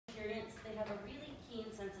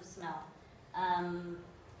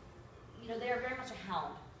You know, they are very much a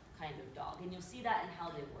hound kind of dog, and you'll see that in how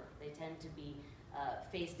they work. They tend to be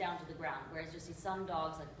face down to the ground, whereas you'll see some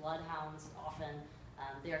dogs, like bloodhounds, often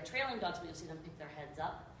they are trailing dogs, but you'll see them pick their heads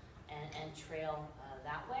up and trail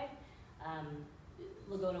that way.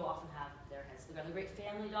 Lagotto often have their heads to the ground. They're great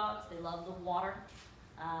family dogs. They love the water,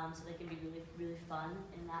 so they can be really, really fun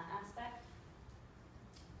in that aspect.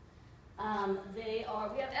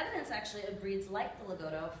 We have evidence actually of breeds like the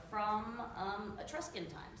Lagotto from Etruscan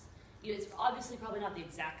times. You know, it's obviously probably not the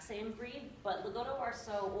exact same breed, but Lagotto are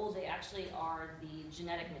so old they actually are the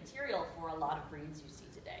genetic material for a lot of breeds you see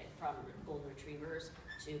today, from golden retrievers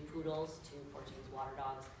to poodles to Portuguese water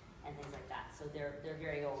dogs and things like that. So they're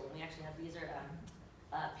very old. And we actually have, these are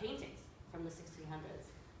paintings from the 1600s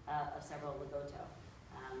of several Lagotto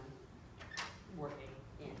working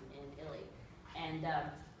in Italy. And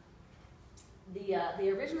they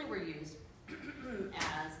originally were used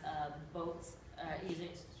as boats,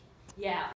 yeah,